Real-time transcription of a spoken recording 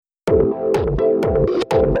Welcome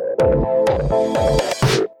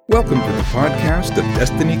to the podcast of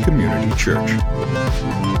Destiny Community Church.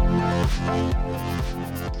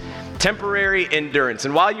 Temporary endurance.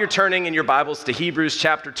 And while you're turning in your Bibles to Hebrews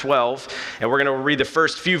chapter 12, and we're going to read the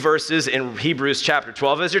first few verses in Hebrews chapter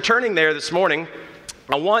 12, as you're turning there this morning,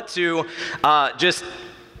 I want to just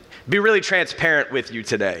be really transparent with you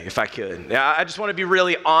today, if I could. I just want to be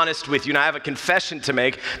really honest with you, and I have a confession to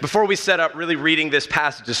make before we set up really reading this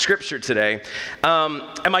passage of Scripture today.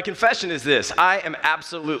 And my confession is this: I am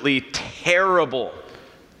absolutely terrible,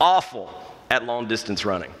 awful at long-distance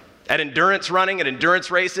running. At endurance running, at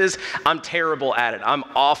endurance races, I'm terrible at it. I'm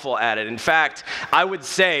awful at it. In fact, I would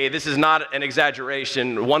say, this is not an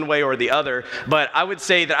exaggeration one way or the other, but I would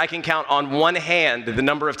say that I can count on one hand the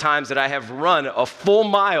number of times that I have run a full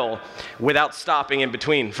mile without stopping in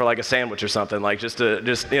between for like a sandwich or something, like just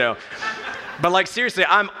But like seriously,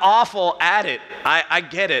 I'm awful at it. I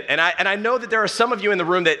get it. And I know that there are some of you in the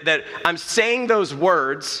room that I'm saying those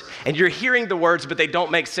words and you're hearing the words, but they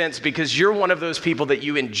don't make sense because you're one of those people that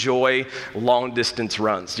you enjoy long distance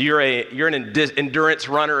runs. You're an endurance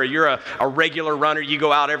runner, or you're a regular runner. You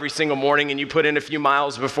go out every single morning and you put in a few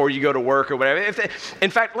miles before you go to work or whatever.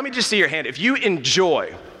 In fact, let me just see your hand. If you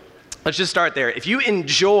enjoy, let's just start there. If you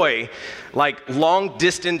enjoy like long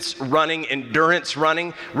distance running, endurance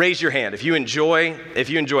running, raise your hand. If you enjoy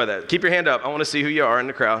that, keep your hand up. I want to see who you are in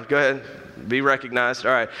the crowd. Go ahead. Be recognized.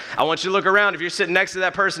 All right. I want you to look around. If you're sitting next to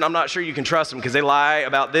that person, I'm not sure you can trust them because they lie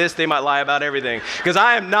about this. They might lie about everything. Because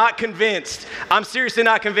I am not convinced. I'm seriously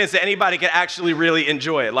not convinced that anybody can actually really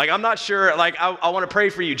enjoy it. Like, I'm not sure. Like, I want to pray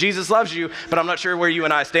for you. Jesus loves you, but I'm not sure where you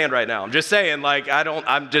and I stand right now. I'm just saying, like, I don't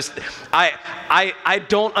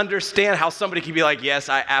understand how somebody can be like, yes,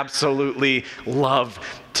 I absolutely love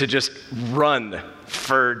to just run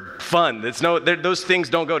for fun. Those things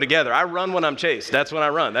don't go together. I run when I'm chased. That's when I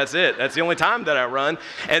run. That's it. That's the only time that I run.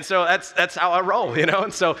 And so that's how I roll, you know?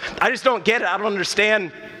 And so I just don't get it. I don't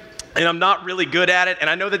understand. And I'm not really good at it. And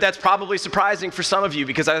I know that that's probably surprising for some of you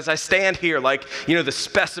because as I stand here, like, you know, the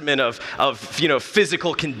specimen of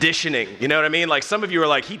physical conditioning, you know what I mean? Like some of you are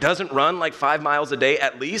like, he doesn't run like 5 miles a day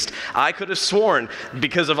at least. I could have sworn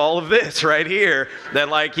because of all of this right here that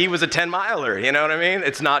like he was a 10 miler, you know what I mean?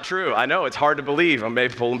 It's not true. I know it's hard to believe. I'm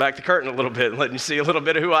maybe pulling back the curtain a little bit and letting you see a little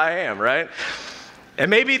bit of who I am, right? And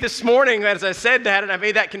maybe this morning, as I said that and I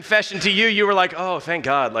made that confession to you, you were like, oh, thank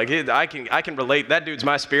God. Like, I can relate. That dude's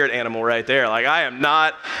my spirit animal right there. Like, I am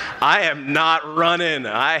not running.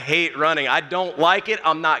 I hate running. I don't like it.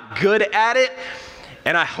 I'm not good at it.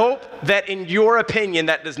 And I hope that in your opinion,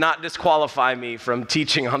 that does not disqualify me from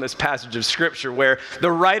teaching on this passage of Scripture where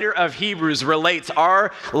the writer of Hebrews relates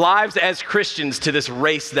our lives as Christians to this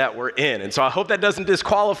race that we're in. And so I hope that doesn't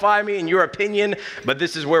disqualify me in your opinion, but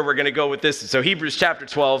this is where we're going to go with this. So Hebrews chapter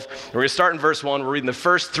 12, we're going to start in verse 1. We're reading the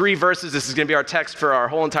first 3 verses. This is going to be our text for our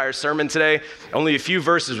whole entire sermon today. Only a few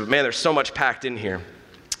verses, but man, there's so much packed in here.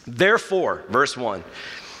 Therefore, verse 1.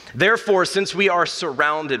 Therefore, since we are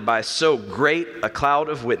surrounded by so great a cloud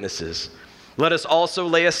of witnesses, let us also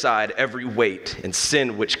lay aside every weight and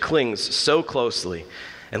sin which clings so closely,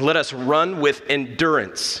 and let us run with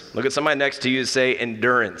endurance. Look at somebody next to you and say,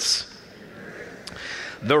 endurance.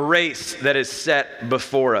 The race that is set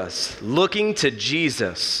before us, looking to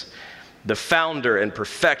Jesus, the founder and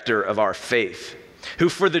perfecter of our faith, who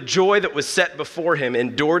for the joy that was set before him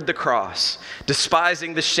endured the cross,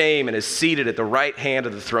 despising the shame, and is seated at the right hand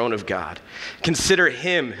of the throne of God. Consider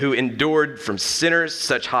him who endured from sinners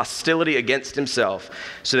such hostility against himself,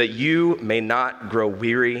 so that you may not grow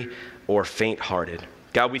weary or faint-hearted.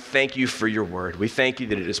 God, we thank you for your word. We thank you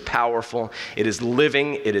that it is powerful, it is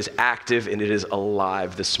living, it is active, and it is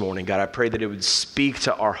alive this morning. God, I pray that it would speak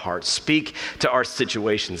to our hearts, speak to our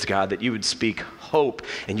situations, God, that you would speak hope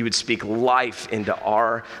and you would speak life into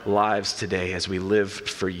our lives today as we live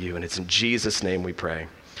for you. And it's in Jesus' name we pray.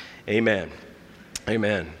 Amen.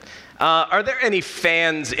 Amen. Are there any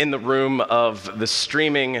fans in the room of the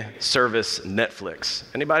streaming service Netflix?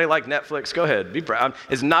 Anybody like Netflix? Go ahead. Be proud.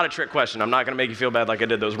 It's not a trick question. I'm not going to make you feel bad like I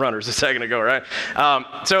did those runners a second ago, right?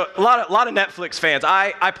 So a lot of Netflix fans.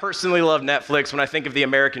 I personally love Netflix. When I think of the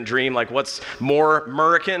American dream, like what's more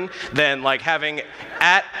American than like having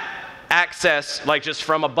access, like just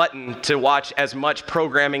from a button to watch as much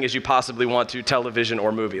programming as you possibly want to, television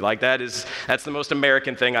or movie. Like that's the most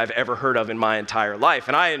American thing I've ever heard of in my entire life.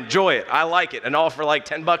 And I enjoy it. I like it. And all for like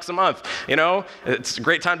 $10 a month, you know? It's a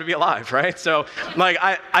great time to be alive, right? So like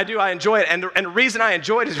I enjoy it. And the reason I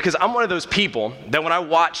enjoy it is because I'm one of those people that when I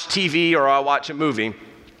watch TV or I watch a movie,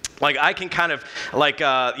 Like I can kind of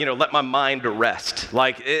let my mind rest.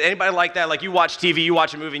 Like anybody like that? Like you watch TV, you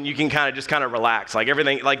watch a movie, and you can kind of relax. Like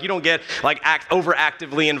everything, like you don't get like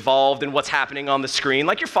overactively involved in what's happening on the screen.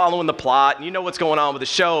 Like you're following the plot and you know what's going on with the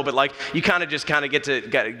show, but like you kind of get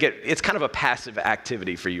it's kind of a passive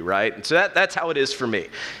activity for you, right? And so that's how it is for me.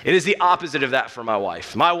 It is the opposite of that for my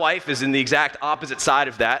wife. My wife is in the exact opposite side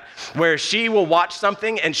of that, where she will watch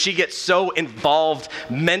something and she gets so involved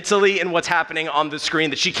mentally in what's happening on the screen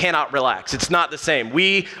that she cannot relax. It's not the same.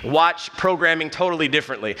 We watch programming totally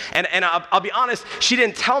differently. And I'll be honest, she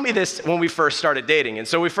didn't tell me this when we first started dating. And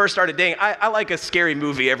so we first started dating, I like a scary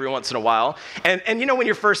movie every once in a while. And when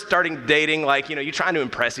you're first starting dating, like, you're trying to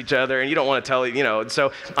impress each other and you don't want to tell, and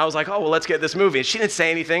so I was like, oh, well, let's get this movie. And she didn't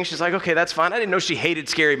say anything. She's like, okay, that's fine. I didn't know she hated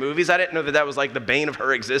scary movies. I didn't know that was like the bane of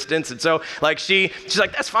her existence. And so like she's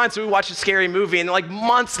like, that's fine. So we watched a scary movie and like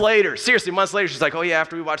months later, she's like, oh yeah,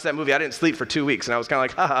 after we watched that movie, I didn't sleep for 2 weeks. And I was kind of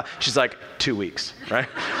like, haha. She's like, 2 weeks, right?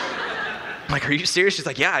 I'm like, are you serious? She's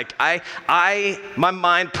like, yeah, my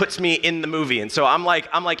mind puts me in the movie. And so I'm like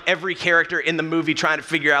every character in the movie trying to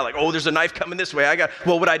figure out like, oh, there's a knife coming this way.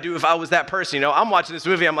 What would I do if I was that person? I'm watching this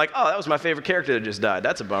movie. I'm like, oh, that was my favorite character that just died.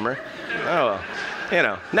 That's a bummer. Oh,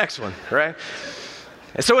 next one, right?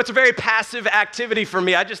 And so it's a very passive activity for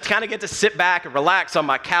me. I just kind of get to sit back and relax on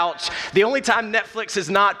my couch. The only time Netflix is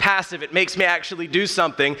not passive, it makes me actually do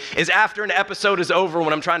something, is after an episode is over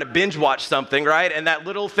when I'm trying to binge watch something, right? And that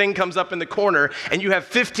little thing comes up in the corner and you have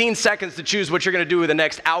 15 seconds to choose what you're going to do with the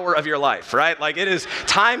next hour of your life, right? Like it is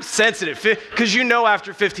time sensitive because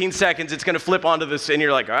after 15 seconds it's going to flip onto this and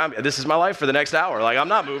you're like, this is my life for the next hour. Like I'm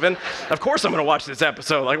not moving. Of course I'm going to watch this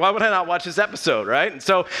episode. Like why would I not watch this episode, right? And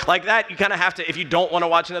so like that, you kind of have to, if you don't want to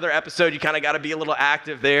watch another episode, you kind of got to be a little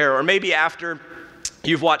active there. Or maybe after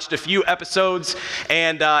you've watched a few episodes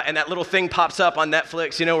and that little thing pops up on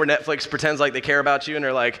Netflix, where Netflix pretends like they care about you and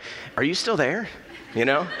they're like, are you still there?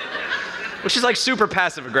 Which is like super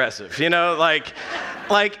passive aggressive, like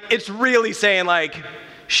it's really saying like,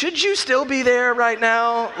 should you still be there right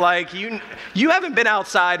now? Like you haven't been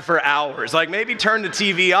outside for hours. Like maybe turn the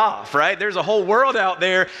TV off, right? There's a whole world out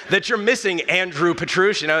there that you're missing, Andrew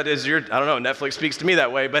Petrush. I don't know, Netflix speaks to me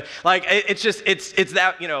that way, but like it's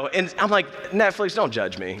that, and I'm like, Netflix, don't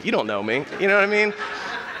judge me. You don't know me. You know what I mean?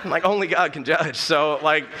 Like only God can judge. So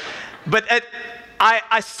like, but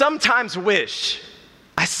I sometimes wish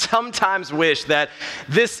that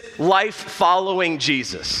this life following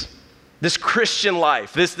Jesus, this Christian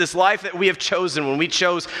life, this life that we have chosen when we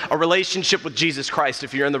chose a relationship with Jesus Christ,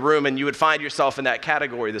 if you're in the room and you would find yourself in that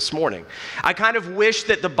category this morning. I kind of wish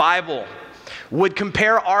that the Bible would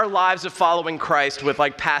compare our lives of following Christ with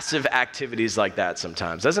like passive activities like that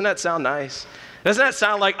sometimes. Doesn't that sound nice? Doesn't that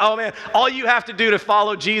sound like, oh man, all you have to do to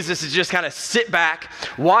follow Jesus is just kind of sit back,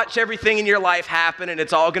 watch everything in your life happen, and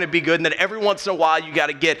it's all going to be good. And then every once in a while, you got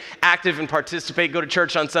to get active and participate, go to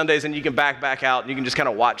church on Sundays, and you can back out, and you can just kind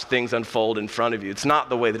of watch things unfold in front of you. It's not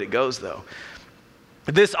the way that it goes, though.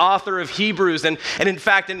 This author of Hebrews, and in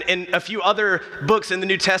fact, in a few other books in the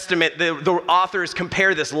New Testament, the authors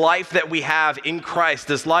compare this life that we have in Christ,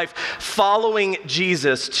 this life following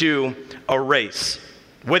Jesus, to a race.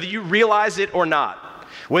 Whether you realize it or not,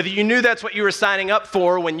 whether you knew that's what you were signing up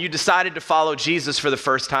for when you decided to follow Jesus for the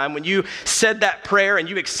first time, when you said that prayer and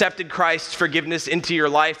you accepted Christ's forgiveness into your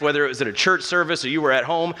life, whether it was at a church service or you were at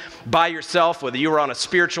home by yourself, whether you were on a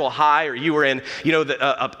spiritual high or you were in,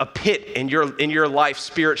 a pit in your life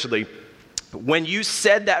spiritually. When you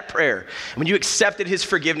said that prayer, when you accepted his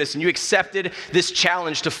forgiveness and you accepted this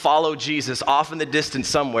challenge to follow Jesus, off in the distance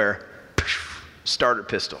somewhere, starter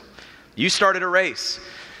pistol. You started a race.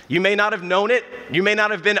 You may not have known it. You may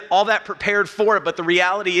not have been all that prepared for it, but the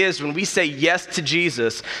reality is when we say yes to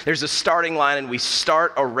Jesus, there's a starting line and we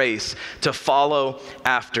start a race to follow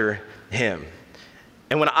after him.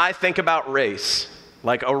 And when I think about race,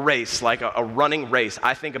 like a running race,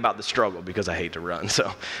 I think about the struggle because I hate to run,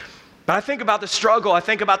 But I think about the struggle, I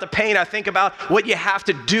think about the pain, I think about what you have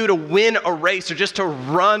to do to win a race or just to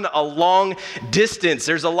run a long distance.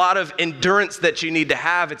 There's a lot of endurance that you need to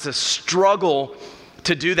have. It's a struggle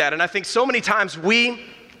to do that. And I think so many times we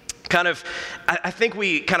kind of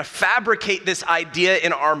fabricate this idea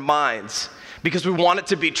in our minds because we want it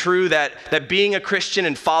to be true that being a Christian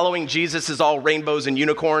and following Jesus is all rainbows and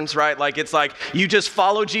unicorns, right? Like it's like you just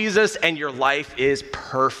follow Jesus and your life is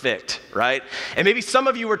perfect, right? And maybe some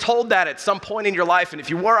of you were told that at some point in your life, and if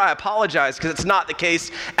you were, I apologize because it's not the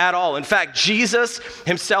case at all. In fact, Jesus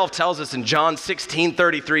himself tells us in John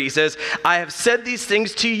 16:33, he says, I have said these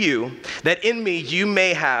things to you that in me you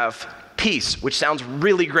may have peace, which sounds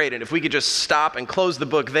really great. And if we could just stop and close the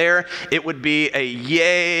book there, it would be a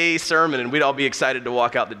yay sermon and we'd all be excited to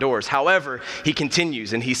walk out the doors. However, he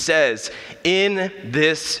continues and he says, in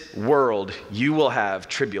this world, you will have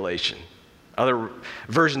tribulation. Other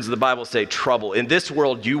versions of the Bible say trouble. In this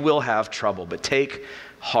world, you will have trouble, but take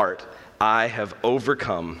heart. I have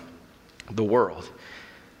overcome the world.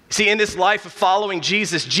 See, in this life of following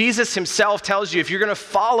Jesus, Jesus himself tells you, if you're going to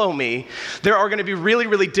follow me, there are going to be really,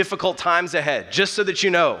 really difficult times ahead, just so that you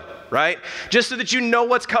know, right? Just so that you know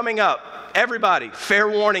what's coming up. Everybody, fair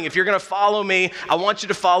warning, if you're going to follow me, I want you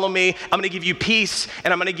to follow me. I'm going to give you peace,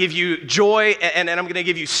 and I'm going to give you joy, and I'm going to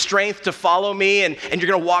give you strength to follow me, and you're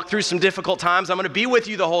going to walk through some difficult times. I'm going to be with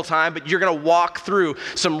you the whole time, but you're going to walk through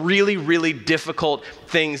some really, really difficult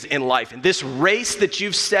things in life. And this race that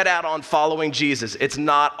you've set out on following Jesus, it's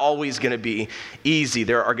not always going to be easy.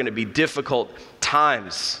 There are going to be difficult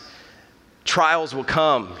times. Trials will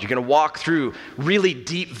come. You're going to walk through really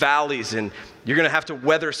deep valleys, and you're going to have to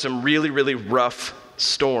weather some really, really rough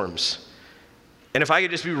storms. And if I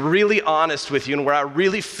could just be really honest with you, and where I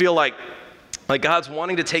really feel like God's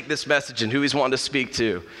wanting to take this message and who he's wanting to speak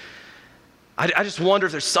to, I just wonder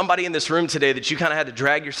if there's somebody in this room today that you kind of had to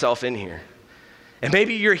drag yourself in here. And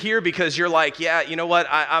maybe you're here because you're like, yeah, you know what?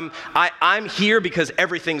 I'm here because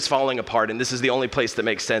everything's falling apart, and this is the only place that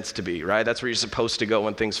makes sense to be, right? That's where you're supposed to go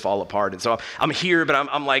when things fall apart. And so I'm here, but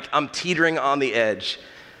I'm teetering on the edge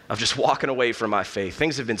of just walking away from my faith.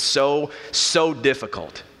 Things have been so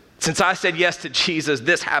difficult. Since I said yes to Jesus,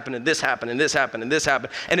 this happened, and this happened, and this happened, and this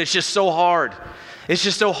happened, and it's just so hard. It's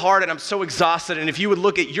just so hard, and I'm so exhausted. And if you would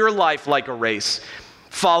look at your life like a race,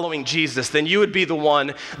 following Jesus, then you would be the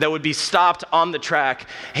one that would be stopped on the track,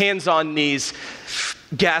 hands on knees,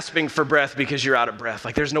 gasping for breath because you're out of breath.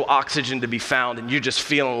 Like there's no oxygen to be found, and you're just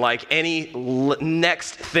feeling like any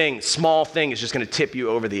next thing, small thing, is just going to tip you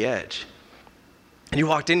over the edge. And you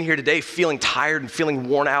walked in here today feeling tired and feeling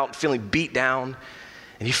worn out and feeling beat down,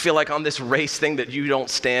 and you feel like on this race thing that you don't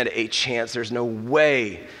stand a chance. There's no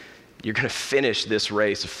way you're going to finish this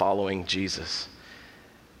race of following Jesus.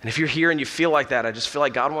 And if you're here and you feel like that, I just feel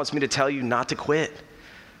like God wants me to tell you not to quit.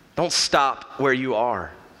 Don't stop where you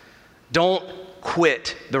are. Don't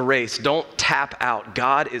quit the race. Don't tap out.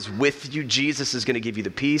 God is with you. Jesus is going to give you the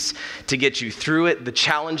peace to get you through it. The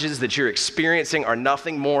challenges that you're experiencing are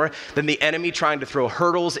nothing more than the enemy trying to throw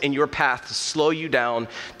hurdles in your path to slow you down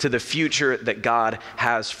to the future that God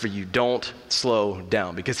has for you. Don't slow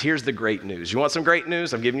down, because here's the great news. You want some great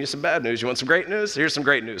news? I'm giving you some bad news. You want some great news? Here's some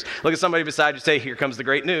great news. Look at somebody beside you, say, here comes the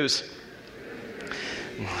great news.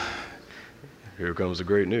 Here comes the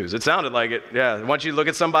great news. It sounded like it. Yeah. I want you to look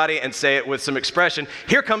at somebody and say it with some expression.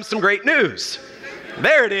 Here comes some great news.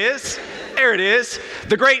 There it is. There it is.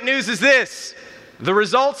 The great news is this. The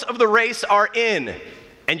results of the race are in,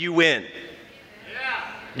 and you win.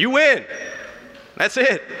 You win. That's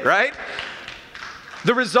it, right?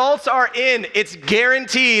 The results are in. It's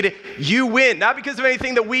guaranteed you win. Not because of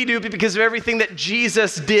anything that we do, but because of everything that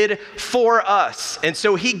Jesus did for us. And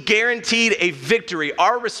so he guaranteed a victory.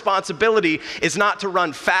 Our responsibility is not to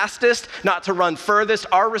run fastest, not to run furthest.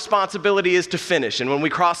 Our responsibility is to finish. And when we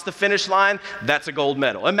cross the finish line, that's a gold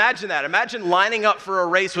medal. Imagine that. Imagine lining up for a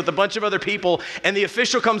race with a bunch of other people, and the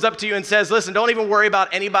official comes up to you and says, listen, don't even worry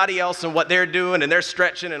about anybody else and what they're doing, and they're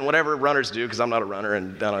stretching and whatever runners do, because I'm not a runner,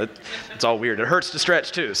 and it's all weird. It hurts to stretch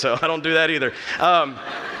too, so I don't do that either.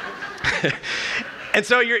 And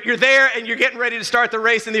so you're there and you're getting ready to start the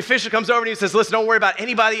race, and the official comes over and he says, listen, don't worry about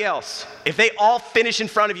anybody else. If they all finish in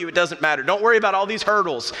front of you, it doesn't matter. Don't worry about all these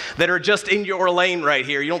hurdles that are just in your lane right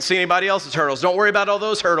here. You don't see anybody else's hurdles. Don't worry about all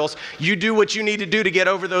those hurdles. You do what you need to do to get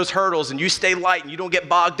over those hurdles, and you stay light and you don't get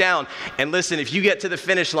bogged down. And listen, if you get to the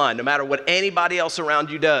finish line, no matter what anybody else around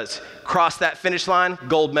you does, cross that finish line,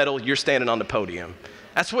 gold medal, you're standing on the podium.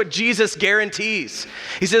 That's what Jesus guarantees.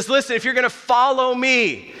 He says, listen, if you're going to follow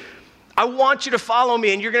me, I want you to follow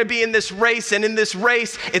me, and you're going to be in this race, and in this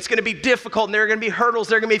race, it's going to be difficult, and there are going to be hurdles,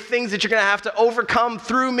 there are going to be things that you're going to have to overcome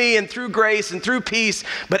through me and through grace and through peace,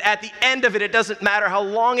 but at the end of it, it doesn't matter how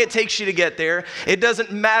long it takes you to get there. It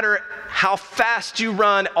doesn't matter how fast you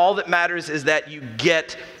run. All that matters is that you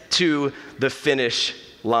get to the finish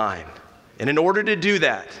line. And in order to do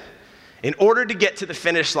that, in order to get to the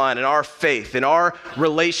finish line in our faith, in our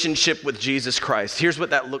relationship with Jesus Christ, here's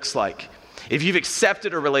what that looks like. If you've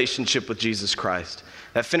accepted a relationship with Jesus Christ,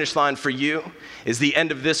 that finish line for you is the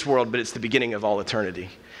end of this world, but it's the beginning of all eternity.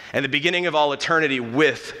 And the beginning of all eternity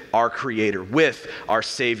with our Creator, with our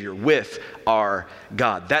Savior, with our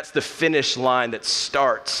God. That's the finish line that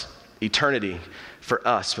starts eternity for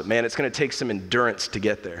us. But man, it's going to take some endurance to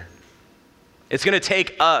get there. It's going to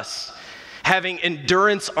take us having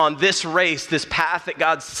endurance on this race, this path that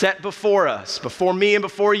God set before us, before me and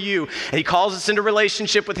before you. And he calls us into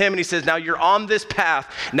relationship with him, and he says, now you're on this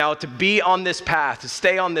path. Now to be on this path, to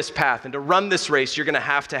stay on this path, and to run this race, you're going to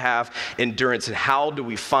have endurance. And how do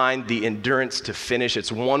we find the endurance to finish?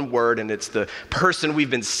 It's one word, and it's the person we've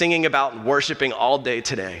been singing about and worshiping all day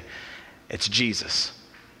today. It's Jesus.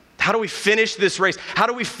 How do we finish this race? How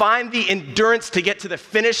do we find the endurance to get to the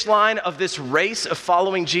finish line of this race of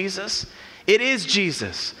following Jesus? It is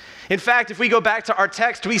Jesus. In fact, if we go back to our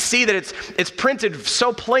text, we see that it's printed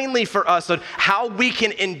so plainly for us on how we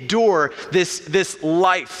can endure this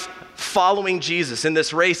life following Jesus in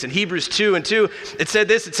this race. In Hebrews 2:2, it said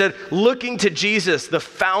this, it said, looking to Jesus, the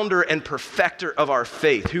founder and perfecter of our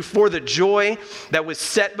faith, who for the joy that was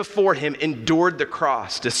set before him endured the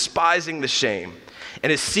cross, despising the shame,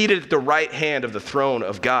 and is seated at the right hand of the throne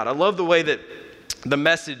of God. I love the way that the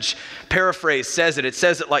Message paraphrase says it. It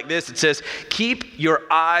says it like this. It says, keep your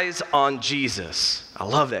eyes on Jesus. I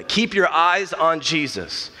love that. Keep your eyes on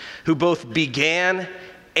Jesus, who both began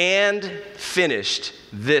and finished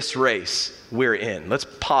this race we're in. Let's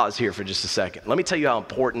pause here for just a second. Let me tell you how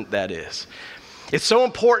important that is. It's so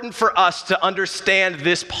important for us to understand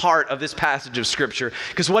this part of this passage of Scripture,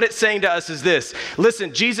 because what it's saying to us is this.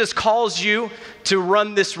 Listen, Jesus calls you to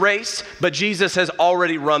run this race, but Jesus has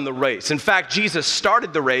already run the race. In fact, Jesus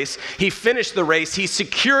started the race, he finished the race, he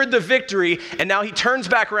secured the victory, and now he turns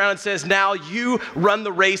back around and says, now you run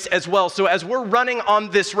the race as well. So as we're running on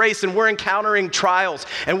this race and we're encountering trials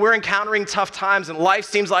and we're encountering tough times and life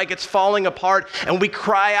seems like it's falling apart and we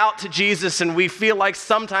cry out to Jesus and we feel like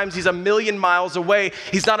sometimes he's a million miles away.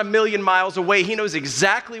 He's not a million miles away. He knows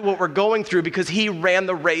exactly what we're going through because he ran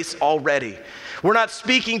the race already. We're not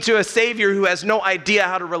speaking to a Savior who has no idea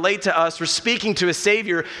how to relate to us. We're speaking to a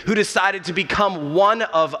Savior who decided to become one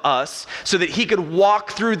of us so that he could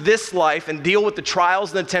walk through this life and deal with the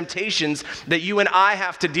trials and the temptations that you and I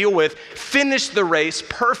have to deal with, finish the race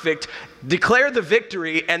perfect, declare the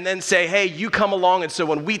victory, and then say, hey, you come along. And so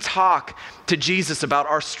when we talk to Jesus about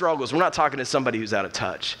our struggles, we're not talking to somebody who's out of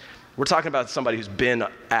touch. We're talking about somebody who's been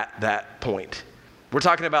at that point. We're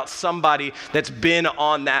talking about somebody that's been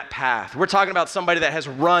on that path. We're talking about somebody that has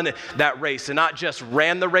run that race and not just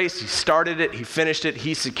ran the race. He started it, he finished it,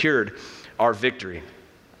 he secured our victory.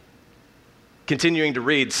 Continuing to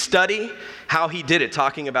read, study how he did it,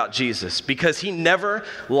 talking about Jesus, because he never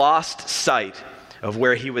lost sight of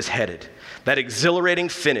where he was headed. That exhilarating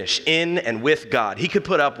finish in and with God. He could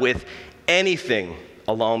put up with anything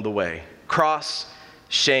along the way. Cross,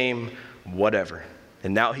 shame, whatever.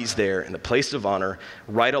 And now he's there in the place of honor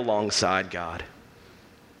right alongside God.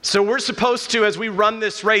 So we're supposed to, as we run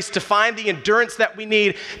this race, to find the endurance that we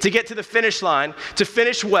need to get to the finish line, to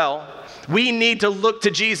finish well, we need to look to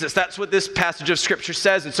Jesus. That's what this passage of Scripture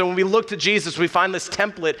says. And so when we look to Jesus, we find this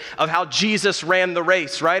template of how Jesus ran the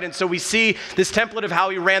race, right? And so we see this template of how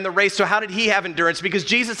he ran the race. So how did he have endurance? Because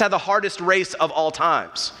Jesus had the hardest race of all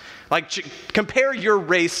times. Like, compare your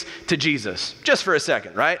race to Jesus, just for a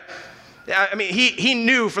second, right? I mean, he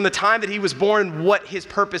knew from the time that he was born what his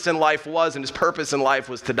purpose in life was, and his purpose in life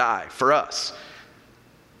was to die for us.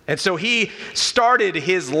 And so he started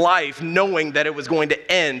his life knowing that it was going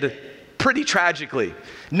to end pretty tragically,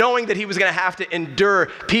 knowing that he was going to have to endure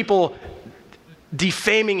people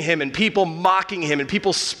defaming him and people mocking him and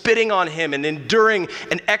people spitting on him and enduring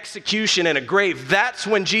an execution and a grave. That's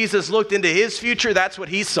when Jesus looked into his future. That's what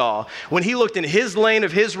he saw. When he looked in his lane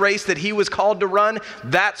of his race that he was called to run,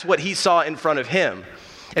 that's what he saw in front of him.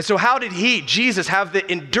 And so how did Jesus, have the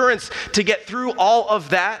endurance to get through all of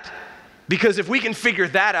that? Because if we can figure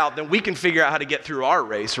that out, then we can figure out how to get through our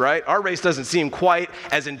race, right? Our race doesn't seem quite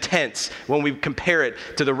as intense when we compare it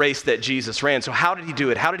to the race that Jesus ran. So how did he do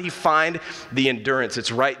it? How did he find the endurance?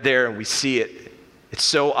 It's right there and we see it. It's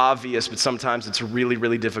so obvious, but sometimes it's really,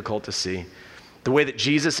 really difficult to see. The way that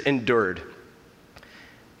Jesus endured,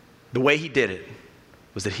 the way he did it,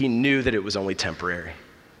 was that he knew that it was only temporary.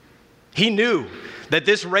 He knew that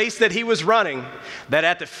this race that he was running, that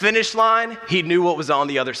at the finish line, he knew what was on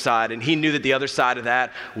the other side, and he knew that the other side of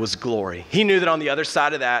that was glory. He knew that on the other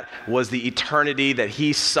side of that was the eternity that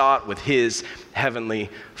he sought with his heavenly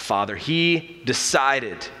Father. He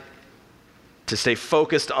decided to stay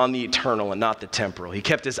focused on the eternal and not the temporal. He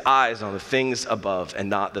kept his eyes on the things above and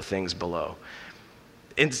not the things below.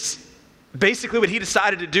 And basically what he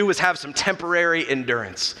decided to do was have some temporary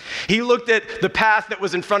endurance. He looked at the path that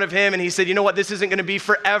was in front of him and he said, you know what, this isn't going to be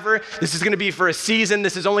forever. This is going to be for a season.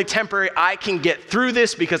 This is only temporary. I can get through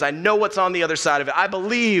this because I know what's on the other side of it. I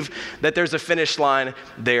believe that there's a finish line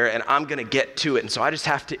there and I'm going to get to it. And so I just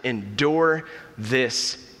have to endure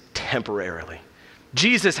this temporarily.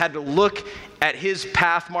 Jesus had to look at his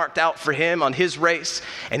path marked out for him on his race,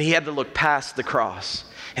 and he had to look past the cross,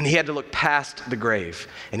 and he had to look past the grave,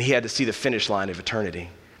 and he had to see the finish line of eternity.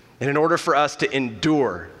 And in order for us to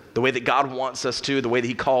endure the way that God wants us to, the way that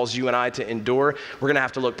he calls you and I to endure, we're going to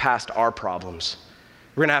have to look past our problems.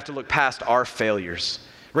 We're going to have to look past our failures.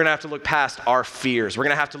 We're going to have to look past our fears. We're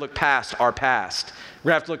going to have to look past our past.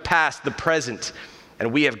 We're going to have to look past the present,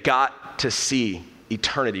 and we have got to see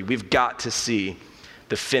eternity. We've got to see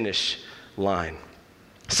the finish line.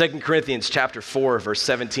 2 Corinthians chapter 4, verse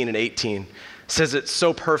 17 and 18 says it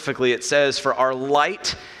so perfectly. It says, "For our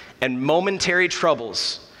light and momentary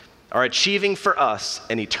troubles are achieving for us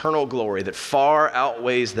an eternal glory that far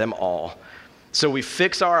outweighs them all. So we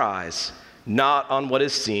fix our eyes not on what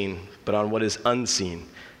is seen, but on what is unseen.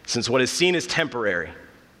 Since what is seen is temporary,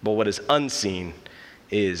 but what is unseen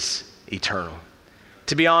is eternal."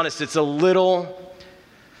 To be honest, it's a little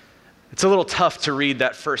tough to read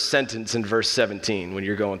that first sentence in verse 17 when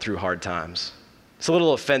you're going through hard times. It's a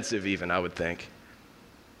little offensive even, I would think.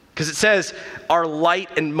 Because it says, our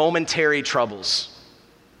light and momentary troubles.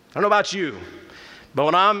 I don't know about you, but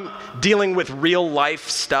when I'm dealing with real life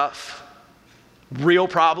stuff, real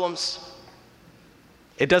problems,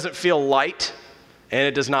 it doesn't feel light and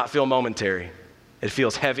it does not feel momentary. It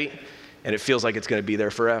feels heavy and it feels like it's going to be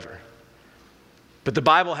there forever. But the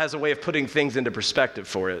Bible has a way of putting things into perspective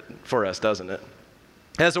for us, doesn't it?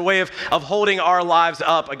 It has a way of holding our lives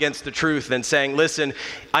up against the truth and saying, listen,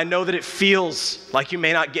 I know that it feels like you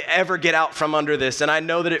may not ever get out from under this, and I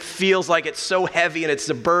know that it feels like it's so heavy and it's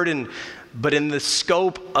a burden, but in the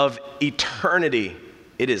scope of eternity,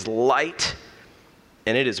 it is light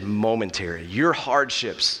and it is momentary. Your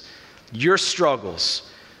hardships, your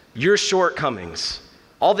struggles, your shortcomings,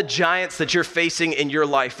 all the giants that you're facing in your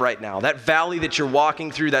life right now, that valley that you're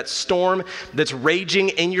walking through, that storm that's raging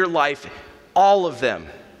in your life, all of them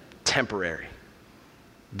temporary.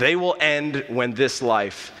 They will end when this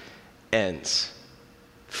life ends.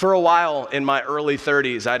 For a while in my early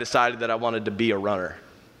 30s, I decided that I wanted to be a runner.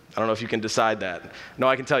 I don't know if you can decide that. No,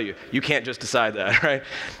 I can tell you, you can't just decide that, right?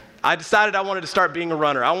 I decided I wanted to start being a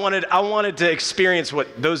runner. I wanted to experience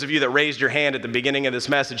what those of you that raised your hand at the beginning of this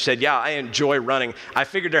message said, yeah, I enjoy running. I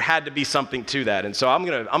figured there had to be something to that. And so I'm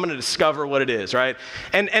gonna discover what it is, right?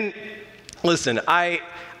 And listen,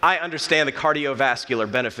 I understand the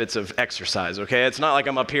cardiovascular benefits of exercise, okay? It's not like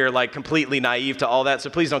I'm up here like completely naive to all that, so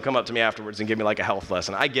please don't come up to me afterwards and give me like a health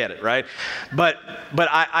lesson. I get it, right? But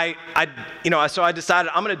so I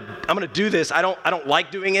decided I'm gonna do this. I don't like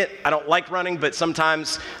doing it. I don't like running, but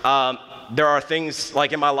sometimes there are things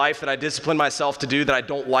like in my life that I discipline myself to do that I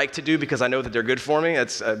don't like to do because I know that they're good for me.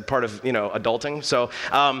 That's part of, adulting. So,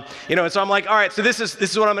 and so I'm like, all right, so this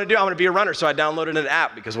is what I'm going to do. I'm going to be a runner. So I downloaded an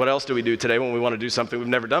app because what else do we do today when we want to do something we've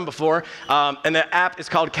never done before? And the app is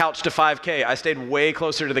called Couch to 5K. I stayed way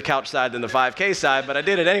closer to the couch side than the 5K side, but I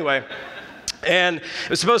did it anyway. And it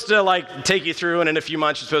was supposed to take you through, and in a few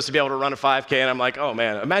months you're supposed to be able to run a 5K, and I'm like, oh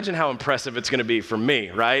man, imagine how impressive it's gonna be for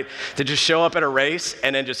me, right? To just show up at a race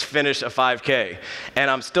and then just finish a 5K.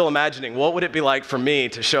 And I'm still imagining, what would it be like for me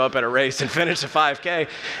to show up at a race and finish a 5K?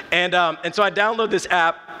 And so I download this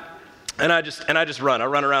app, and I just run. I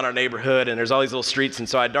run around our neighborhood, and there's all these little streets, and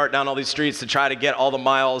so I dart down all these streets to try to get all the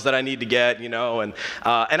miles that I need to get, and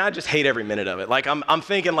I just hate every minute of it. Like I'm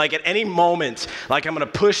thinking like at any moment, like I'm gonna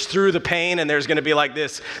push through the pain, and there's gonna be like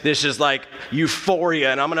this just like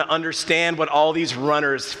euphoria, and I'm gonna understand what all these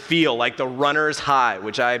runners feel, like the runner's high,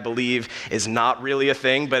 which I believe is not really a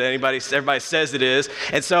thing, but everybody says it is.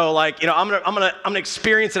 And so I'm gonna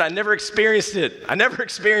experience it. I never experienced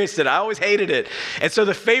it. I always hated it. And so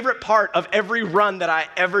the favorite part of every run that I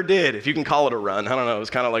ever did, if you can call it a run, I don't know, it was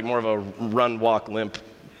kind of like more of a run, walk, limp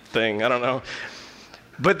thing, I don't know.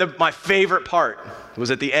 But my favorite part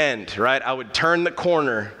was at the end, right? I would turn the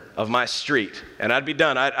corner of my street and I'd be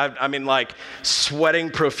done. I mean like sweating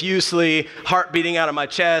profusely, heart beating out of my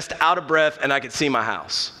chest, out of breath, and I could see my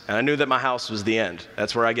house. And I knew that my house was the end.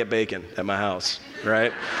 That's where I get bacon, at my house,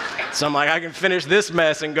 right? So I'm like, I can finish this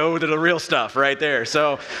mess and go to the real stuff right there.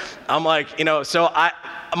 So I'm like,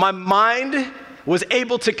 my mind was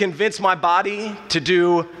able to convince my body to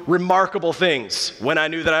do remarkable things when I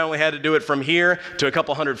knew that I only had to do it from here to a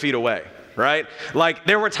couple 100 feet away. right? Like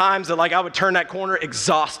there were times that like I would turn that corner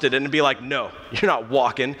exhausted and be like, no, you're not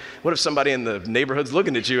walking. What if somebody in the neighborhood's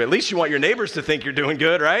looking at you? At least you want your neighbors to think you're doing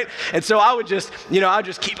good, right? And so I would just, I'd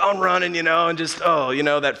just keep on running, and just,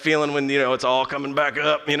 that feeling when, it's all coming back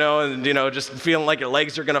up, and, just feeling like your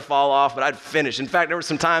legs are going to fall off, but I'd finish. In fact, there were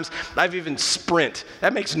some times I've even sprint.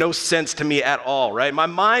 That makes no sense to me at all, right? My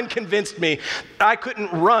mind convinced me I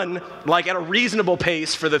couldn't run like at a reasonable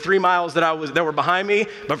pace for the 3 miles that were behind me,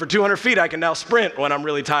 but for 200 feet, I can now sprint when I'm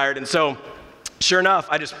really tired. And so, sure enough,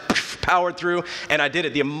 I just powered through and I did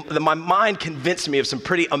it. My mind convinced me of some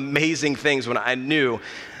pretty amazing things when I knew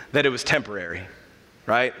that it was temporary,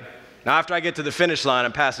 right? Now, after I get to the finish line,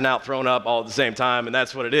 I'm passing out, throwing up all at the same time, and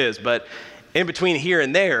that's what it is. But in between here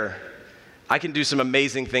and there, I can do some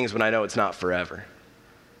amazing things when I know it's not forever.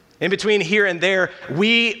 In between here and there,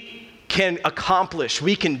 we can accomplish,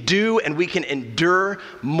 we can do, and we can endure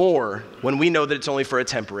more when we know that it's only for a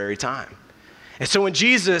temporary time. And so when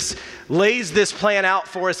Jesus lays this plan out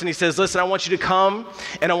for us and he says, listen, I want you to come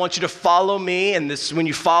and I want you to follow me. And when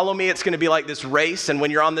you follow me, it's going to be like this race. And when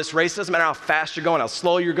you're on this race, it doesn't matter how fast you're going, how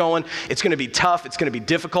slow you're going. It's going to be tough. It's going to be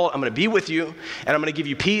difficult. I'm going to be with you and I'm going to give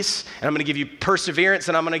you peace and I'm going to give you perseverance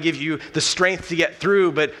and I'm going to give you the strength to get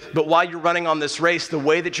through. But while you're running on this race, the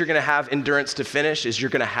way that you're going to have endurance to finish is you're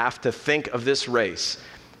going to have to think of this race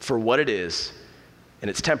for what it is, and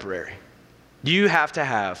it's temporary. You have to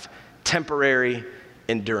have temporary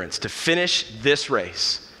endurance. To finish this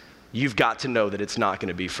race, you've got to know that it's not going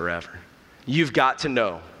to be forever. You've got to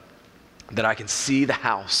know that I can see the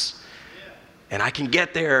house and I can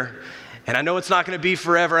get there and I know it's not going to be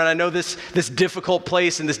forever and I know this difficult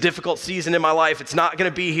place and this difficult season in my life, it's not going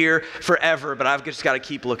to be here forever, but I've just got to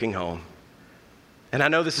keep looking home. And I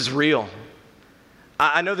know this is real.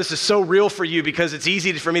 I know this is so real for you because it's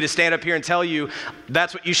easy for me to stand up here and tell you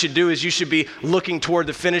that's what you should do is you should be looking toward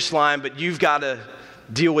the finish line, but you've got to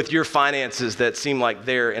deal with your finances that seem like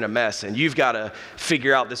they're in a mess, and you've got to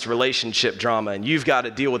figure out this relationship drama, and you've got to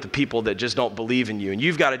deal with the people that just don't believe in you, and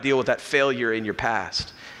you've got to deal with that failure in your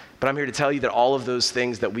past. But I'm here to tell you that all of those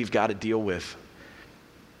things that we've got to deal with,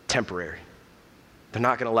 temporary. They're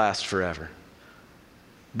not going to last forever.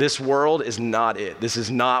 This world is not it. This is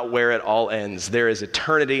not where it all ends. There is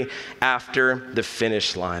eternity after the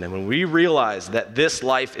finish line. And when we realize that this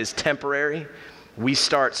life is temporary, we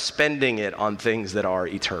start spending it on things that are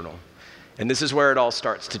eternal. And this is where it all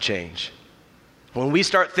starts to change. When we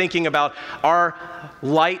start thinking about our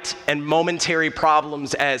light and momentary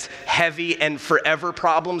problems as heavy and forever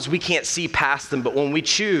problems, we can't see past them. But when we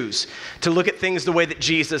choose to look at things the way that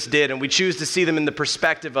Jesus did, and we choose to see them in the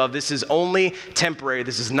perspective of this is only temporary,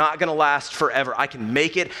 this is not going to last forever. I can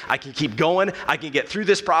make it, I can keep going, I can get through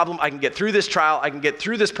this problem, I can get through this trial, I can get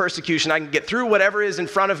through this persecution, I can get through whatever is in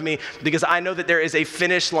front of me because I know that there is a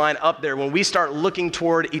finish line up there. When we start looking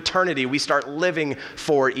toward eternity, we start living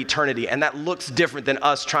for eternity. And that looks different than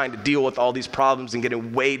us trying to deal with all these problems and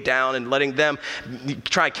getting weighed down and letting them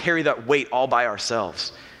try and carry that weight all by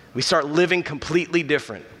ourselves. We start living completely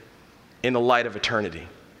different in the light of eternity.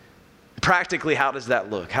 Practically, how does that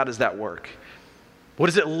look? How does that work? What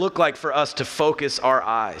does it look like for us to focus our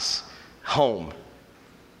eyes home,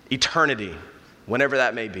 eternity, whenever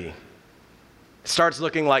that may be? It starts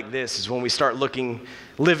looking like this is when we start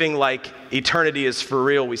living like eternity is for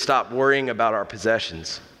real. We stop worrying about our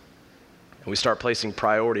possessions. And we start placing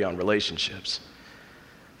priority on relationships.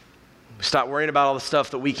 We stop worrying about all the stuff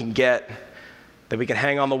that we can get, that we can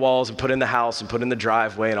hang on the walls and put in the house and put in the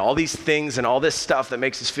driveway and all these things and all this stuff that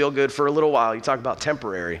makes us feel good for a little while. You talk about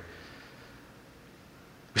temporary.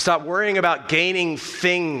 We stop worrying about gaining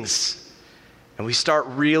things and we start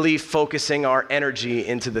really focusing our energy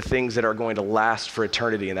into the things that are going to last for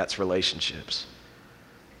eternity, and that's relationships.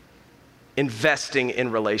 Investing in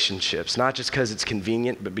relationships, not just because it's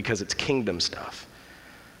convenient, but because it's kingdom stuff.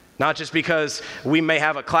 Not just because we may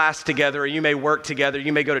have a class together, or you may work together,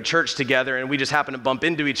 you may go to church together, and we just happen to bump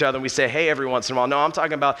into each other and we say, hey, every once in a while. No, I'm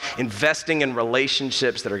talking about investing in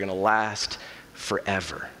relationships that are going to last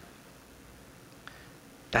forever.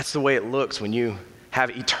 That's the way it looks when you have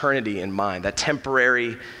eternity in mind, that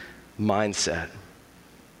temporary mindset.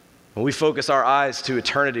 When we focus our eyes to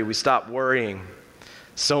eternity, we stop worrying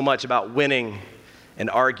so much about winning an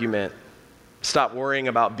argument, stop worrying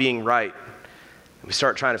about being right, and we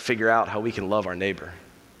start trying to figure out how we can love our neighbor.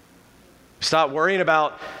 We stop worrying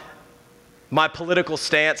about my political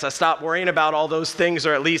stance. I stop worrying about all those things,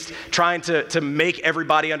 or at least trying to make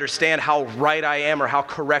everybody understand how right I am or how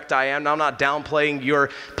correct I am. Now, I'm not downplaying your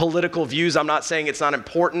political views. I'm not saying it's not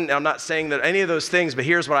important. I'm not saying that any of those things, but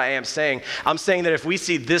here's what I am saying. I'm saying that if we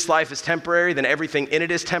see this life as temporary, then everything in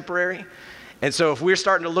it is temporary. And so if we're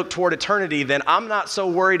starting to look toward eternity, then I'm not so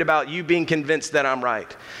worried about you being convinced that I'm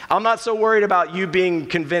right. I'm not so worried about you being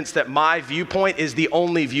convinced that my viewpoint is the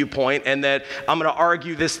only viewpoint and that I'm going to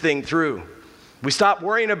argue this thing through. We stop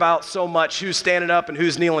worrying about so much who's standing up and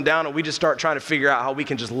who's kneeling down, and we just start trying to figure out how we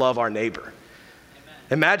can just love our neighbor. Amen.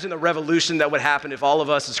 Imagine the revolution that would happen if all of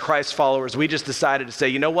us as Christ followers, we just decided to say,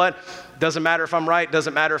 you know what? Doesn't matter if I'm right,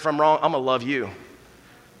 doesn't matter if I'm wrong, I'm going to love you.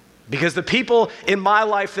 Because the people in my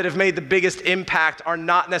life that have made the biggest impact are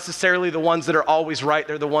not necessarily the ones that are always right,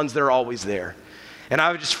 they're the ones that are always there. And I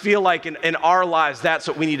would just feel like in our lives, that's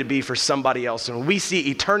what we need to be for somebody else. And when we see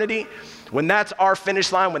eternity, when that's our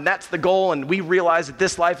finish line, when that's the goal, and we realize that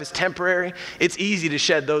this life is temporary, it's easy to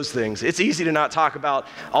shed those things. It's easy to not talk about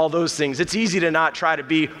all those things. It's easy to not try to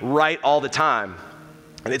be right all the time.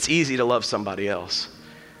 And it's easy to love somebody else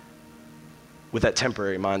with that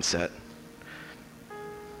temporary mindset.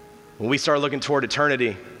 When we start looking toward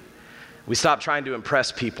eternity, we stop trying to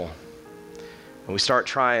impress people, and we start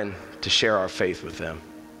trying to share our faith with them.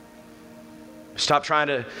 We stop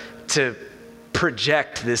trying to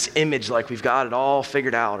project this image like we've got it all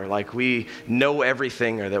figured out, or like we know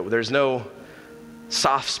everything, or that there's no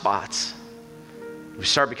soft spots. We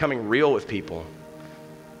start becoming real with people,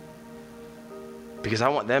 because I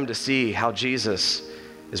want them to see how Jesus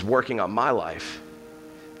is working on my life,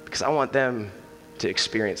 because I want them to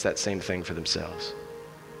experience that same thing for themselves.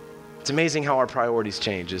 It's amazing how our priorities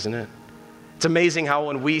change, isn't it? It's amazing how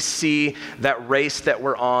when we see that race that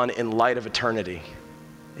we're on in light of eternity,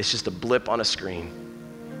 it's just a blip on a screen.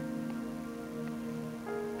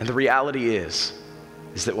 And the reality is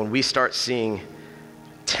that when we start seeing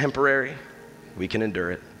temporary, we can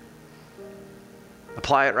endure it.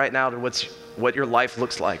 Apply it right now to what your life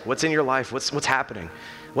looks like. What's in your life? What's happening?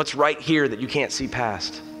 What's right here that you can't see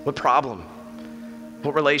past? What problem?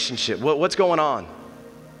 What relationship? What's going on?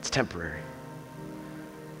 It's temporary.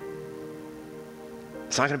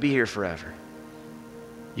 It's not going to be here forever.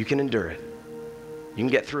 You can endure it. You can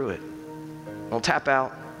get through it. Don't tap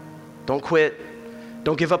out. Don't quit.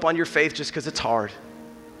 Don't give up on your faith just because it's hard.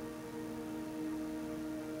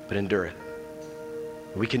 But endure it.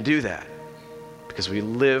 We can do that because we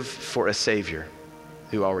live for a Savior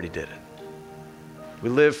who already did it. We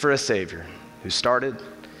live for a Savior who started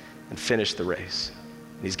and finished the race.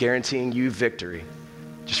 He's guaranteeing you victory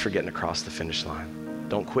just for getting across the finish line.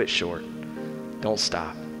 Don't quit short. Don't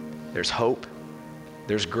stop. There's hope.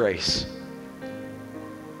 There's grace.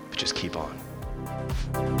 But just keep on.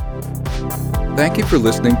 Thank you for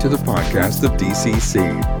listening to the podcast of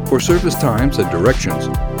DCC. For service times and directions,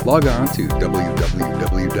 log on to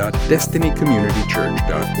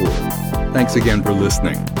www.destinycommunitychurch.org. Thanks again for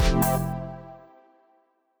listening.